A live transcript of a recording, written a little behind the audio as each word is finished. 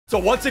So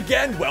once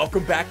again,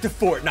 welcome back to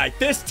Fortnite.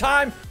 This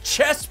time,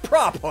 chest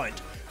prop hunt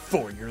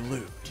for your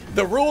loot.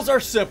 The rules are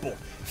simple.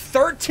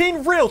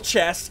 13 real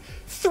chests,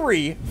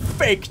 3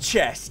 fake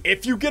chests.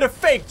 If you get a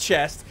fake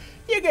chest,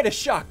 you get a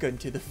shotgun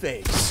to the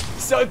face.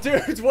 So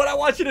dudes, what I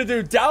want you to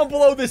do down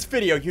below this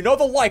video, you know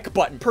the like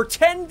button.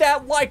 Pretend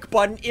that like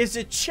button is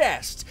a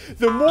chest.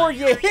 The more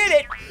you hit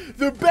it,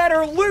 the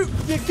better loot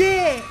you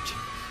get.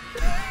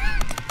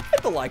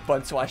 Hit the like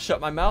button so I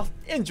shut my mouth.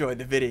 Enjoy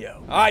the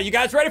video. All right, you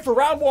guys ready for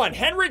round 1?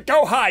 Henry,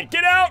 go hide.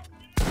 Get out.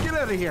 Get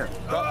out of here.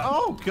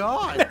 Oh,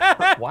 God.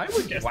 Why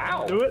would you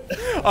do it?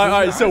 All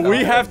right, so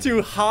we have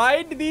to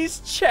hide these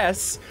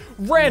chests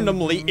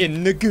randomly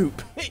in the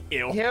goop.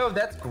 Ew. Ew,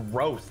 that's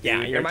gross. Dude.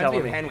 Yeah, you're reminds telling me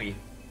of me. Henry.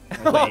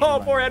 Oh,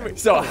 poor Henry.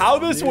 So how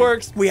this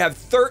works, we have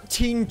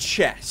 13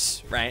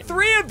 chests, right?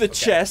 3 of the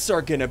chests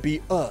are gonna be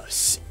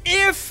us.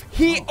 If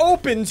he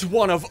opens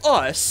one of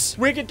us,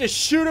 we get to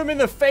shoot him in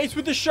the face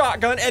with the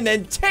shotgun and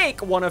then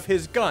take one of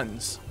his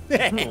guns.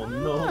 Oh,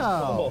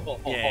 no.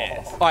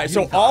 Yes. All right,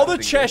 so all the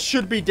chests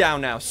should be down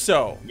now.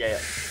 So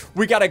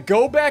we gotta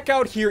go back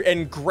out here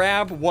and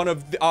grab one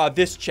of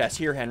this chest.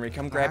 Here, Henry,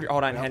 come grab your.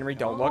 Hold on, Henry,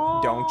 don't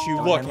look. Don't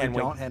you look, Henry.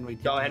 Don't, Henry.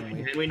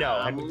 Henry, no.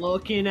 I'm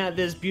looking at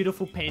this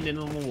beautiful painting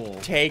on the wall.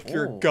 Take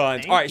your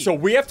guns. All right, so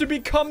we have to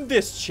become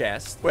this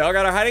chest. We all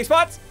got our hiding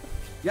spots?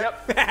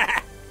 Yep.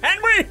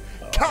 Henry,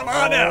 come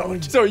on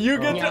out. So you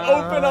get to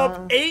open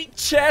up 8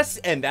 chests,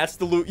 and that's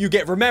the loot you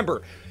get.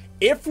 Remember,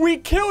 if we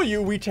kill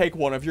you, we take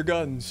one of your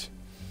guns.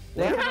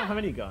 I don't have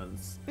any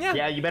guns.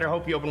 Yeah, you better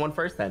hope you open one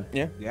first then.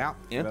 Yeah.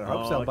 Better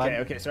hope so, bud.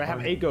 Okay, so I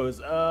have 8 goes.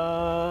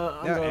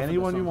 Yeah,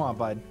 anyone you want,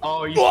 bud.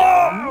 Oh, you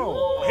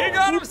Whoa! He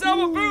got himself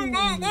a boom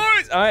boom,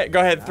 boys! All right, go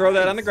ahead. Throw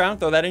that on the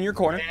ground. Throw that in your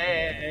corner.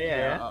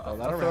 Yeah.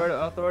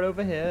 I'll throw it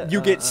over here.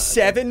 You get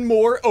 7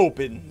 more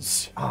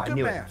opens. Oh, I Good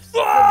knew it. math.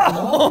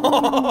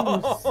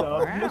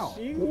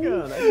 Machine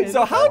gun. Okay,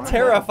 So how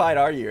terrified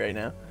are you right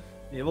now?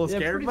 You a little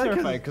scared, pretty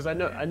terrified, because I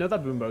know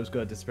that boombo's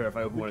gonna disappear if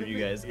I open one of you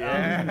guys.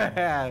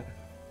 Yeah.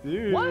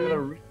 Dude. I'm gonna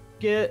risk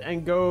it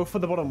and go for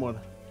the bottom one.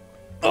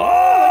 Oh!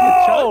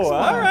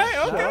 All right,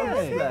 okay.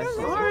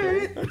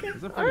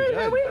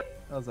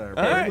 Those are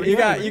All right, you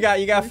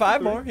got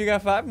 5 more. You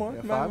got 5 more.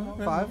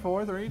 5,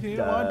 4, 3, 2,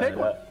 1. Pick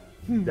one.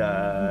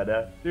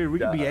 Dude, we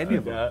could be any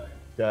of them.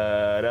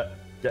 Hello!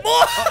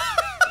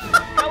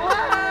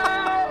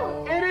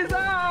 It is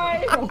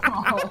I!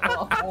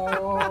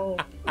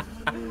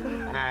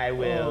 I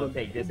will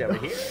take this over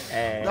here.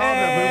 And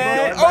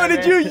oh,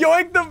 did you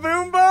yoink the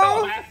boombo?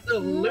 Oh,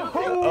 absolutely.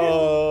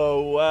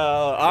 Oh,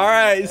 wow. All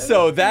right,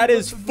 so that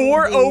is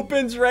 4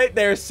 opens right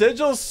there.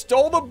 Sigil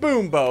stole the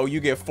boombo. You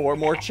get 4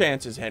 more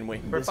chances,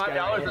 Henry. For $5,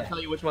 I'll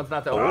tell you which one's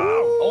not the.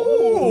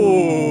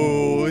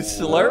 Oh,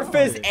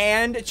 Slurfus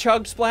and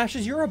Chug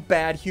Splashes, you're a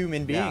bad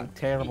human being. Yeah,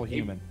 terrible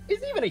human.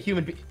 Is even a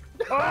human being.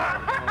 Goodbye.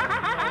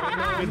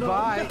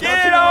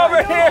 Get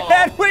over here,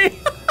 Henry.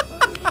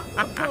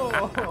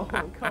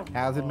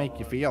 How does it make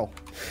you feel?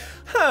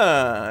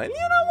 Huh, you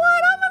know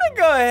what? I'm gonna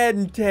go ahead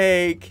and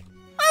take...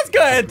 Let's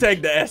go ahead and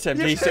take the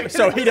SMG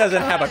so he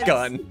doesn't have a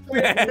gun.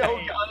 Wait a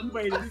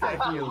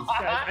second.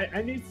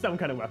 I need some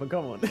kind of weapon.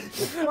 Come on.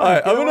 All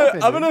right,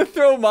 I'm gonna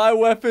throw my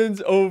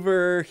weapons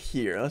over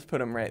here. Let's put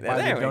them right there.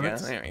 There we go.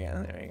 That's pretty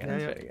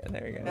good.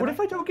 There we go. What if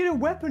I don't get a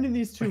weapon in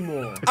these 2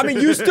 more? I mean,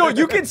 you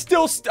can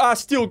still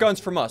steal guns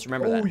from us.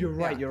 Remember that. Oh, you're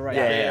right. You're right.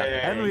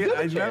 Yeah. Henry,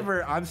 I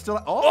remember, I'm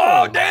still.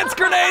 Oh, dance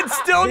grenades!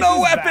 Still no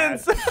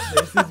weapons.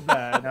 This is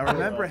bad. Now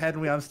remember,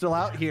 Henry, I'm still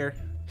out here.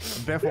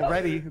 Biffle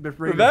ready.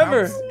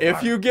 Remember,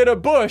 if you get a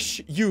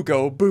bush, you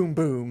go boom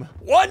boom.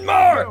 1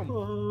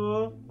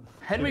 more.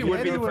 Henry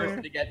would be the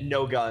person to get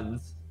no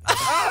guns.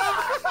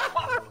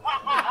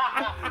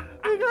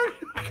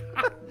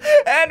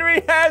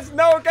 Henry has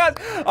no guns.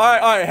 All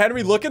right,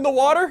 Henry, look in the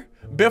water.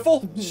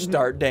 Biffle,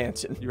 start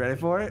dancing. You ready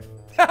for it?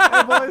 Hey,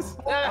 boys.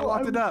 I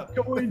locked it up.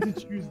 I'm going to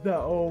choose that.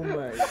 Oh,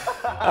 my.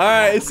 All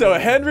right, so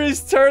Henry's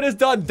turn is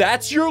done.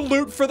 That's your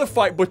loot for the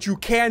fight, but you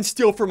can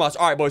steal from us.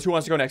 All right, boys, who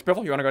wants to go next?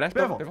 Biffle, you want to go next?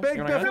 Biffle, big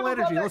Biffle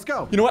energy. Let's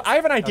go. You know what? I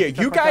have an idea.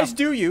 You guys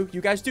do you.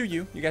 You guys do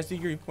you. You guys do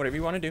you. Whatever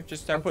you want to do.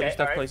 Just start putting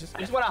stuff places. I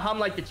just want to hum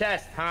like the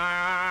chest.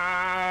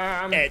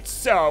 Hum. It's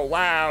so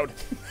loud.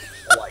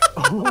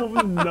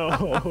 Oh,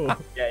 no.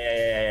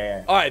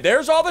 Yeah. All right,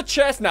 there's all the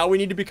chests. Now we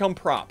need to become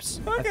props.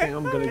 Okay. I think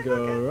I'm going to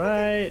go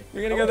right.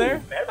 You're going to go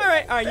there? All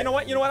right. You know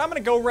what? I'm going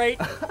to go right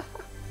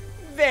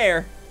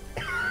there.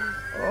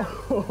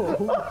 Oh,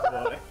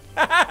 boy.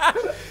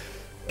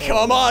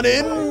 Come on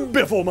in,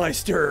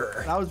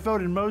 Bifflemeister. I was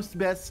voted most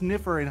best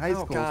sniffer in high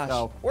school. Gosh.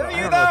 So. Where are you,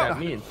 I don't know what that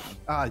means.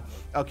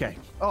 Okay.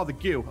 Oh, the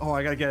goo. Oh,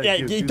 I gotta get it. Yeah,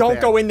 you don't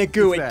go in the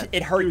goo.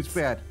 It hurts. Goo's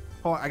bad.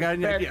 Hold on, I got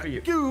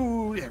it.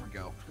 Goo. There we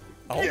go.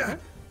 Oh. Yeah.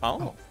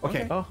 Oh.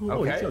 Okay.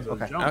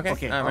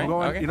 Okay. I'm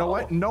going. You know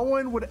what? No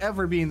one would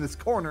ever be in this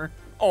corner.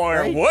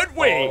 Or would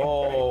we?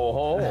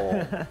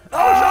 Oh.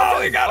 Oh,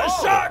 we got a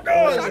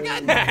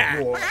shotgun.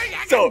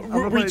 So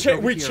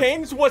we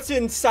changed what's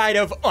inside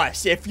of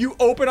us. If you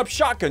open up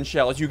shotgun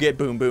shells, you get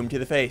boom boom to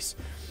the face.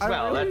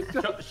 Well,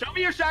 show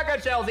me your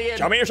shotgun shells, Ian.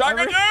 Show me your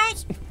shotgun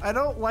shells. I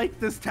don't like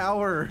this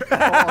tower. Hey!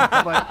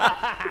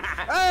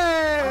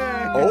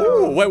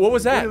 Oh, wait, what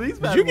was that? Look at these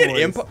Did bad you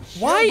get boys.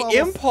 Why Shield bubbles.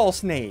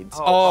 impulse nades?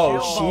 Oh,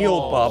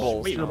 shield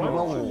bubbles. Shield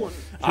bubbles.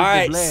 All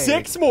right, blade.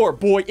 6 more.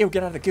 Boy, ew,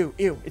 get out of the goo.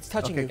 Ew, it's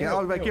touching Okay, you.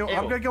 I'm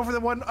gonna go for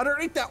the one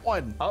underneath that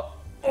one. Oh,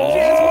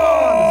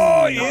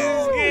 Oh, he's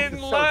this getting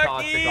is so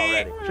toxic lucky.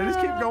 already. Should I just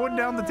keep going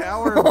down the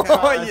tower?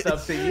 It's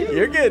up to you.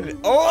 You're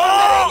getting.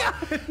 Oh!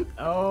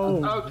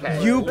 Oh.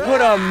 Okay. You put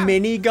a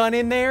minigun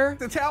in there?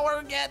 The tower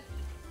again.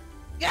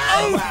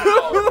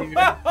 Wow, dude.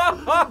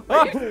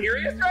 Are you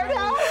serious right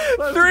now?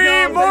 Let's 3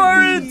 go, more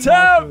baby.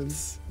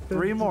 attempts.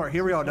 3 more.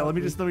 Here we go. Now let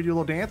me do a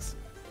little dance.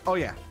 Oh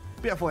yeah,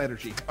 be at full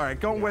energy. All right,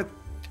 going with.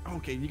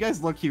 Okay, you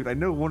guys look cute. I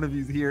know one of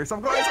you's here, so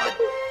I'm going.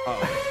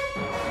 Oh.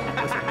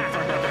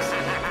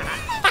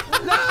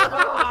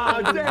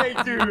 Oh, dang,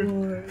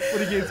 dude.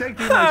 What are you gonna take?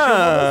 Do my shield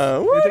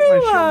bubbles? What You take my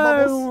do I shield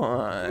bubbles?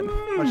 want?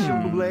 My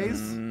shield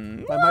doubles?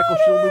 My Michael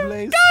shield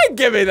doubles?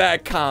 Give me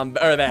that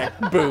that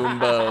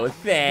boombo.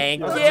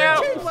 Thank you.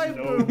 My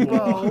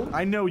boombo.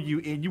 I know you,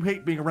 and you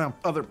hate being around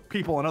other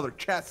people and other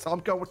chests, so I'm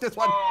going with this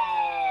one. No.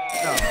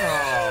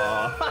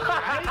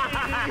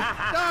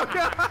 Oh,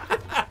 God.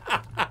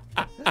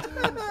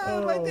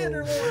 My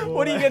dinner.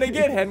 What are you gonna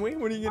get, Henry?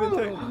 What are you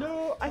gonna take?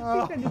 No, I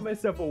think I need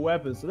myself a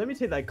weapon, so let me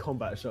take that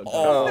combat shotgun.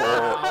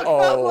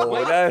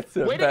 Oh, that's a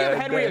Way to give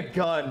bad Henry a day.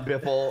 gun,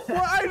 Biffle.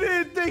 Well, I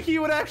didn't think he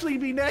would actually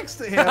be next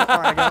to him. All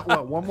right, I got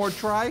what? One more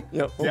try?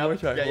 Yep, one more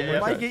try. Yeah, yeah, one more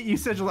If I try. get you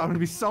sigils, I'm gonna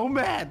be so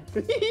mad.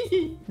 Good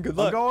I'm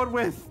luck. going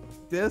with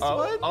this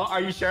one.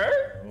 Are you sure?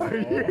 Are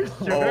you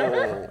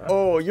sure?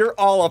 Oh, you're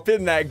all up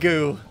in that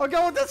goo. I'm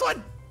going with this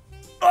one.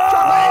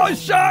 Oh, We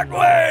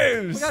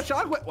shockwaves! got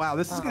shockwave. Wow,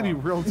 this is gonna be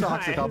real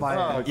toxic on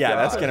my end. Yeah,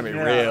 that's gonna be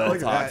Yeah, real look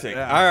at that, toxic.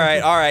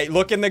 yeah. All right.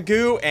 Look in the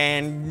goo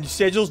and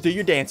sigils, do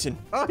your dancing.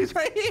 Oh, he's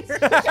right here.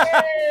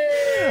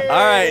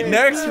 All right,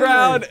 next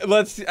round.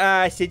 Let's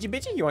Sidgy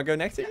Bitchy. You wanna go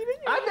next, Sidgy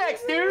Bitchy? I'm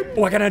next, dude.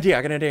 Oh, I got an idea.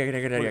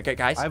 Okay,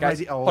 guys. I have Guys,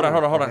 an idea. Oh, hold on.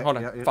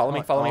 okay, Follow me.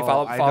 yeah, Follow me. I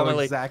Follow know my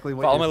lead. exactly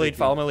what Follow you're my lead. thinking.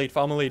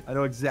 Follow my lead. I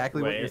know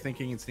exactly what Wait. you're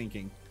thinking and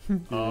stinking.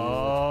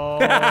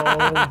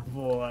 Oh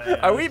boy.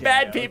 Are we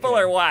bad people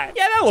or what?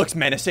 Yeah, that looks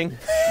menacing.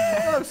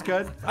 That looks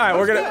good. All right,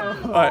 we're gonna.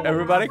 All right,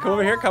 everybody, come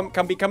over here. Come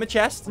become a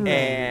chest,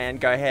 and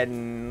go ahead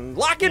and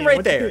lock in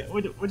right there.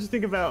 What'd you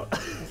think about?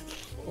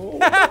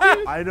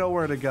 I know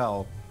where to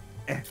go.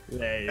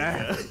 There you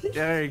go.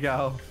 There you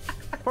go.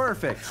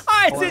 Perfect. All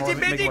right, Hold on, Sidgy let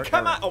me make Bitchy, more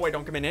come error. on. Oh wait,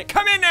 don't come in yet.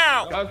 Come in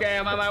now. Okay,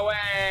 I'm on my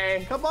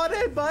way. Come on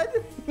in, bud.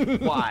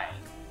 Why?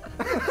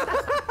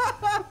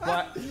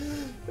 What?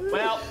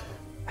 Well,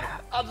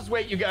 I'll just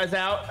wait you guys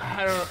out.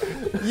 I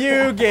don't.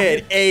 You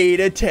get 8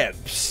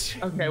 attempts.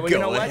 Okay, well, Go you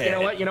know what?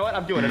 ahead. You know what?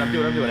 I'm doing it. I'm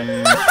doing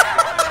it.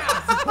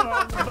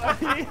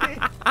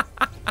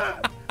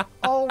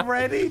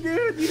 Already,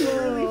 dude? You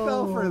really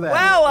fell for that.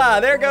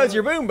 Well, there goes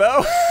your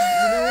boombo.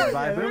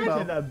 Bye,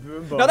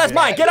 Boombo. No, that's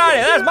mine. Get out of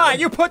here. That's mine.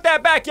 You put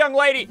that back, young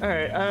lady. All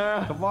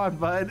right. Come on,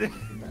 bud.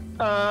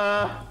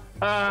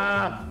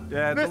 Yeah,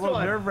 it's This a little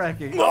one.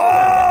 nerve-wracking.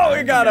 Oh,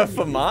 we got a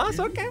FAMAS.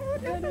 Okay.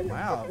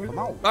 Wow, come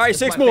on. All right,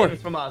 6 My more.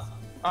 favorites from us.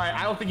 All right,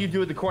 I don't think you do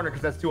it in the corner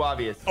because that's too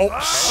obvious. Oh,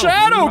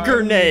 shadow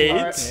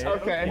grenades. All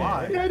right, okay.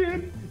 Why? Yeah,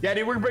 dude. Yeah,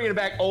 dude. We're bringing it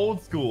back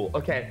old school.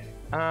 Okay.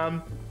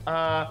 Right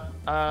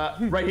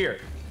here.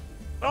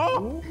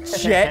 Oh!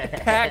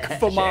 Jetpack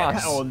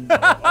FAMAS. Oh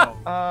no.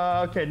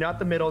 Oh. Okay, not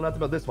the middle, not the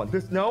middle. This one.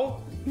 This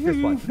one.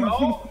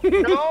 No.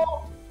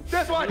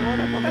 This one.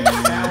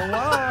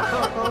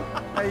 Hello!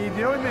 How you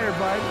doing there,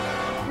 bud?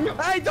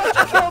 Hey, don't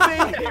you kill me!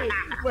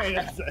 Wait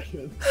a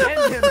second.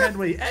 End him,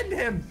 Henry. End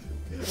him.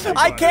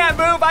 I can't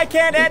move. I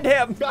can't end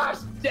him. Gosh,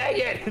 dang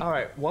it! All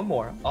right, one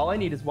more. All I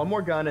need is one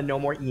more gun and no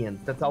more Ians.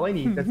 That's all I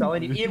need. That's all I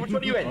need. Ian, which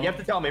one are you in? You have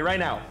to tell me right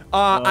now.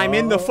 I'm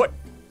in the foot.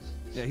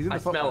 Yeah, he's in the I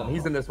smell him.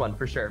 He's in this one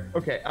for sure.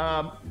 Okay.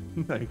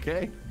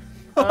 Okay.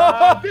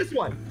 This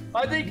one.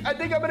 I think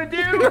I'm gonna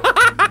do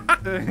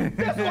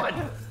this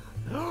one.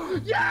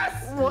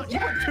 Yes! Well, you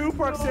got 2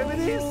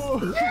 proximities?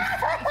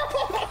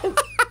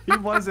 He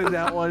was in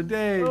that one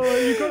day.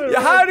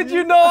 How did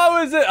you know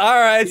I was in? All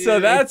right, so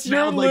that's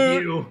your smelled like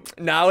loot. you.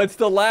 Now it's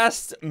the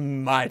last.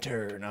 My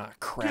turn. Ah,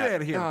 crap. Get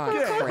out of here. Ah,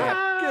 Get out of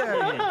crap. here. Get out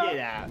of here. Get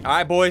out. All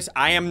right, boys.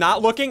 I am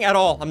not looking at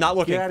all. I'm not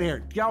looking. Get out of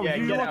here. Yo, Yeah,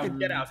 you get looking. out.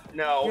 Get out.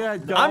 No. Yeah,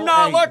 go. I'm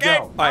not Hey, looking. go.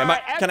 All right, All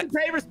right, can have to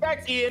pay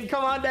respects, Ian.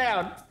 Come on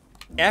down.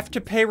 F to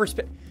pay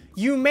respect?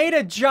 You made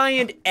a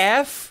giant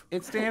F?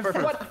 It stands for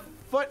What?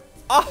 foot.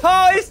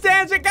 Oh, it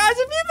stands for, guys, if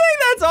you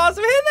think that's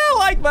awesome, hit that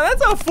like button.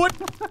 That's a foot.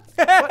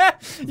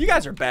 You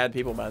guys are bad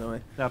people, by the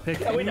way. Now pick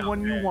we know.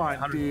 anyone you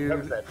want, dude.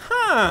 100%.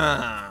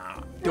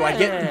 Huh. Do I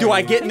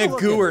get in the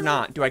goo or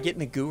not? Do I get in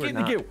the goo or Get in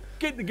the not? goo.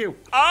 Get in the goo.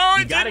 Oh,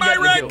 You it's gotta in my get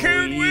in the goo.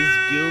 raccoon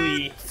wheel.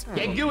 Gooey.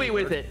 Get gooey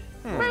with it.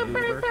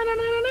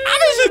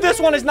 Obviously, this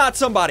one is not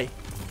somebody.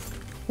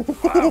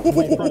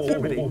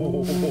 Proximity.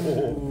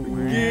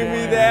 Give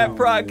me that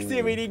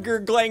proximity,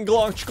 gurglang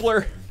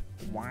glonchkler.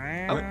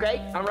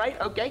 Okay, all right,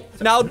 okay.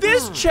 Now,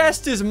 this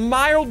chest is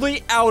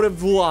mildly out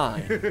of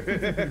line.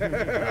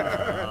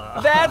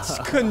 That's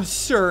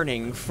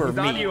concerning for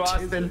Not me. you,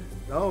 Austin.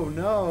 Oh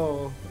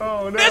no.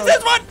 Oh no. This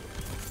is what.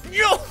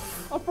 Yo.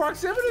 A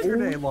proximity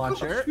grenade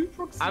launcher.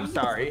 I'm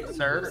sorry,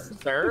 sir.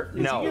 Sir, Is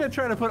he no. gonna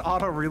try to put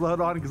auto reload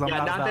on? Because I'm Yeah,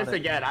 not not about this it.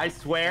 again. I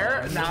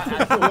swear.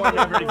 I swore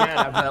never again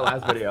after that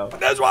last video.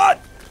 This one.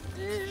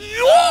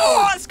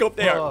 Oh, scope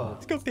there. Oh.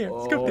 Scope there.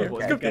 Oh, Scope there. boy,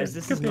 Scope there. guys,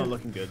 this Scope is there. not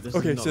looking good. This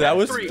Okay, is so not that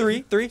was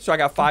Three. three. So I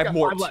got five got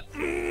more. five left.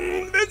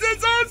 This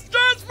is so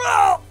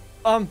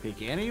stressful.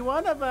 Pick any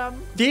one of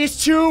them.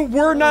 These two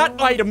were not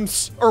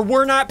items, or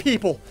were not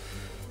people.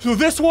 So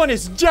this one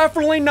is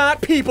definitely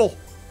not people.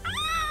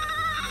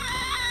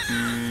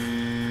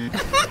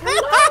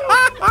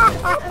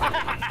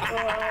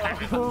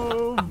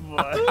 Oh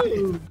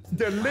boy.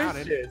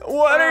 Delicious.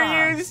 What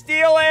are you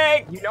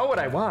stealing? You know what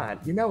I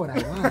want. You know what I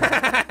want.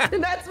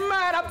 And that's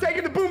mine. I'm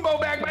taking the boombo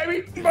back,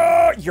 baby.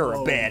 Oh, you're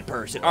a bad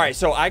person. All right,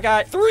 so I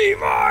got three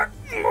more.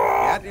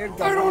 Yeah, dude,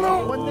 I don't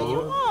know. One that you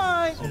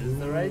want. Choose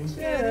the right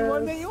Any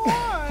one that you want.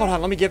 Hold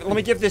on, let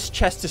me give this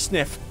chest a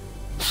sniff.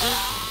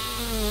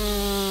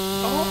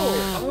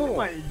 Oh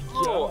my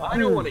Oh, god. I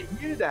don't want to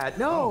hear that.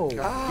 No.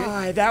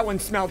 Ah, that one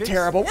smelled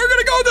terrible. We're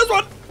gonna go with this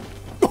one.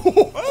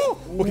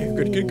 Okay,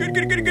 good.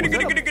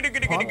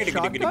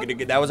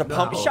 That was a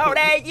pump shot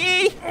at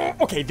ye.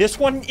 Okay, this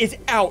one is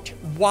out.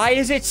 Why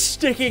is it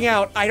sticking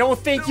out? I don't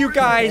think you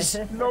guys.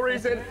 No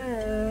reason.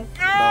 Is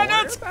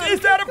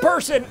that a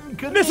person?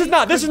 This is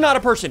not a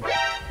person.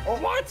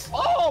 What?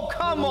 Oh,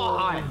 come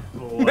on.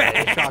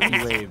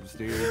 Shocky waves,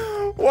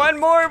 dude. One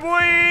more,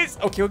 please.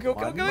 Okay.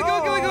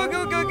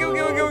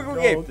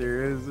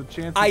 There is a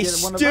chance to I get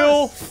one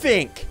still of us.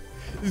 think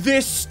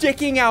this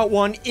sticking out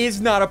one is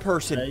not a Are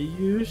person.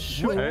 you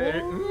sure?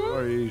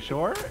 Are you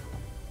sure?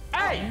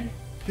 Hey.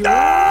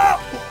 No!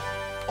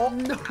 Oh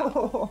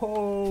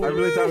no! I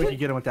really thought we could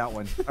get him with that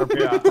one. I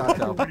really thought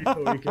so. Pretty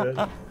sure we could.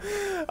 All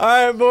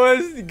right,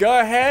 boys, go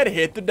ahead,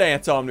 hit the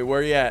dance on me.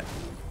 Where you at?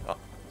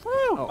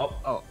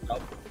 Oh.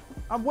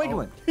 I'm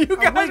wiggling. You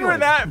I'm guys were wiggling.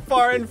 that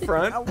far in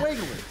front. I'm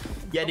wiggling.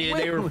 Yeah, dude,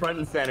 they were front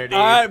and center, dude.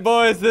 All right,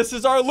 boys, this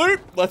is our loot.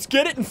 Let's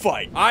get it and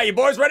fight. All right, you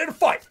boys ready to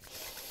fight?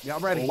 Yeah,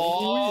 I'm ready.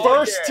 Oh,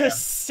 First yeah. to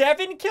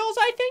 7 kills,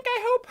 I think, I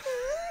hope.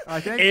 I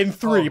think. In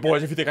 3, Oh,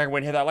 boys, if you think I can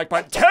win, hit that like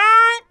button. 2!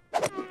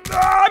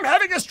 I'm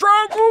having a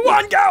stroke.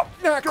 1, go!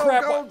 Ah, Go,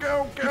 crap. go,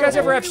 go, go. You guys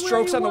ever have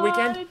strokes on the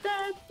weekend?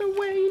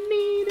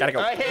 Gotta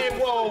go. Hey,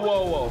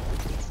 whoa.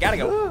 Gotta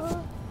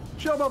go.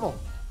 Chill bubble.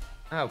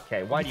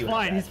 Okay, why do you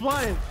Flying, he's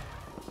flying.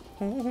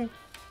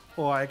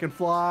 Boy, I can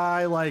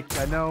fly like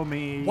I know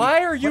me.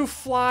 Why are you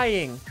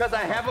flying? Because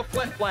I have a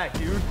flint flag,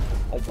 dude.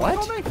 A what?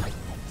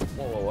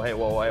 Whoa, hey,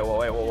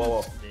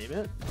 whoa. Name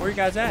it. Where you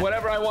guys at?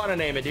 Whatever I want to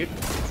name it, dude.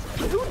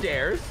 Who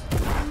dares?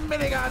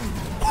 Minigun.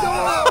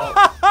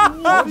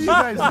 What are you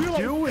guys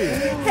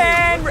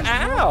doing?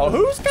 Ow,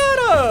 who's got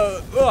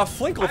a I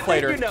think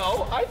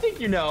flinkleflator?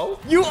 you know.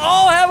 You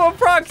all have a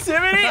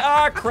proximity?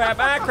 Ah, crap,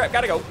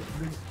 gotta go.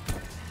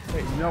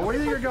 Hey, no, where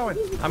do you think you're going?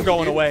 I'm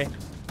going away.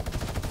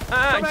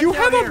 back You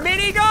down have a here.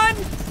 minigun?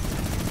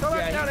 Come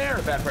back Yeah, down you're here.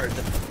 a bad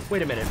person.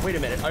 Wait a minute.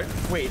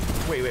 Wait.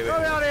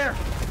 Come down here.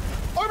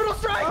 Orbital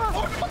strike!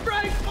 Orbital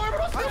strike!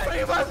 I'll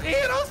save us,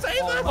 Ian. I'll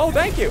save us. Oh,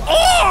 thank you.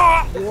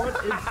 Oh! What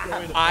is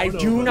going on? I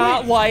do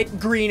not like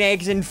green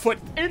eggs and foot.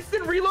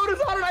 Instant reload is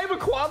on and I have a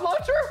quad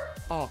launcher?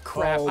 Oh,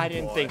 crap. Oh, I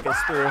didn't boy. think this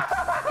through.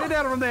 Get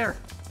down from there.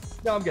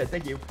 No, I'm good.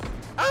 Thank you.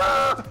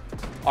 Ah!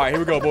 All right, here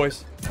we go,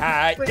 boys.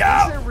 Wait, Go! is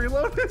there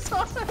reload this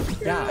on?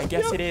 Yeah, I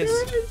guess it is.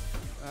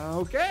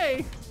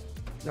 Okay.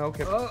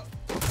 Okay.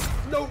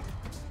 No.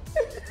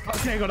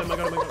 Okay, I got him.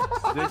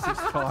 This is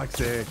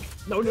toxic.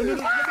 No. Let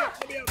me out.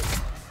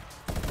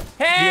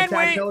 And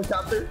Attack we.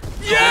 helicopter.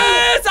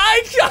 Yes!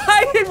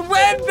 I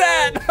read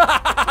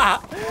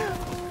that!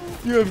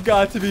 You have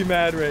got to be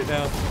mad right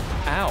now.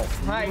 Ow.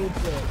 Hi.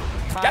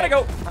 Gotta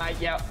go. Hi.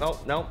 Yeah.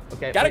 No.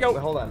 Okay. Gotta wait, go. Wait,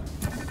 hold on.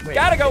 Wait,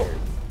 Gotta go.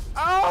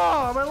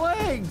 Oh, my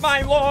legs.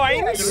 My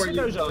loins.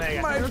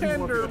 My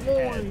tender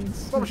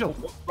loins. Bubble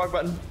shield. Wrong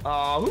button.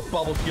 Who's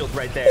bubble shield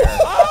right there?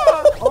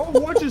 Oh,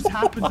 what just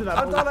happened to that?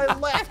 I thought I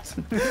left.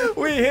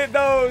 We hit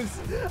those.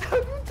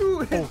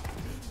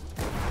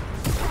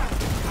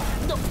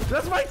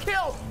 That's my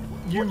kill.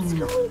 Don't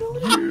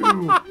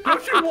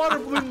you water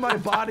balloon my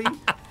body?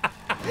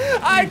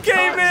 I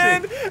came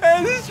in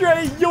and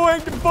straight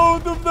yoinked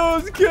both of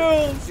those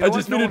kills. You know I what?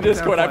 just No made a one gets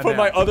Discord. I that put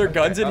my now. other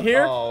guns in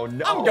here. Oh,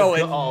 no. I'm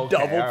going Okay, all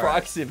double right.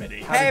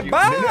 proximity. How Hey, did you-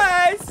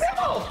 boys.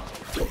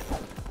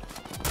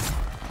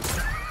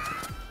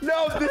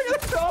 No, this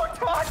is so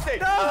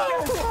toxic. No.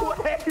 Get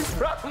away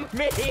from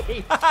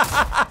me.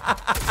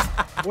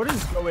 What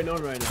is going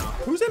on right now?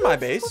 Who's in my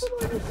base?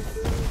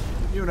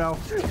 You know.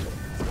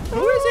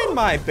 Who is in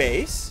my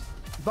base?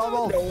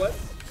 Bubble. You know what?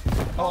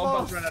 Oh, I'm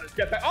about to run out of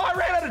jetpack. Oh, I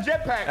ran out of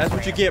jetpack. That's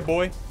what you get,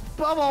 boy.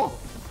 Bubble.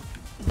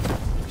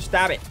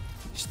 Stop it.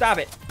 Stop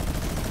it.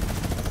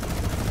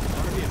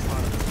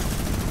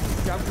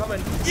 I'm coming.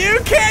 You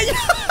can't.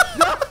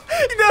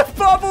 The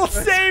bubble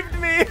saved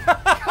me.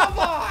 Come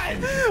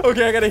on!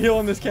 Okay, I gotta heal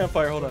on this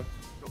campfire. Hold on.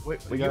 Wait,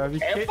 We gotta be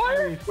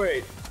campfire?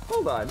 Wait,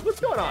 hold on. What's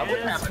going on?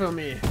 What's Dance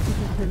happening?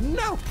 for me.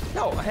 No.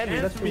 No, Henry,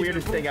 that's the me,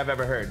 weirdest people. thing I've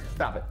ever heard.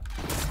 Stop it.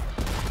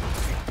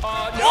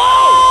 No!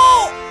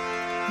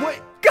 Oh! Wait.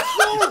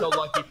 You're so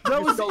lucky. That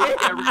You're was so lucky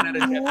I ran out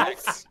of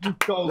jetpacks. You're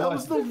so That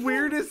was lucky. the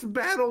weirdest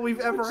battle we've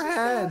ever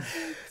had.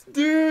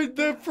 Dude,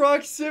 the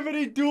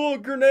proximity dual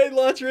grenade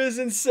launcher is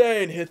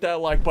insane. Hit that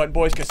like button,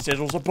 boys, because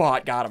Sizzle's a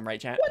bot. Got him, right,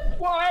 chat?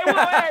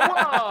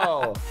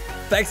 Whoa!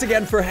 Thanks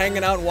again for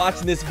hanging out and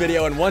watching this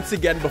video. And once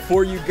again,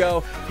 before you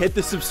go, hit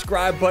the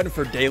subscribe button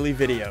for daily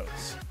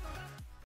videos.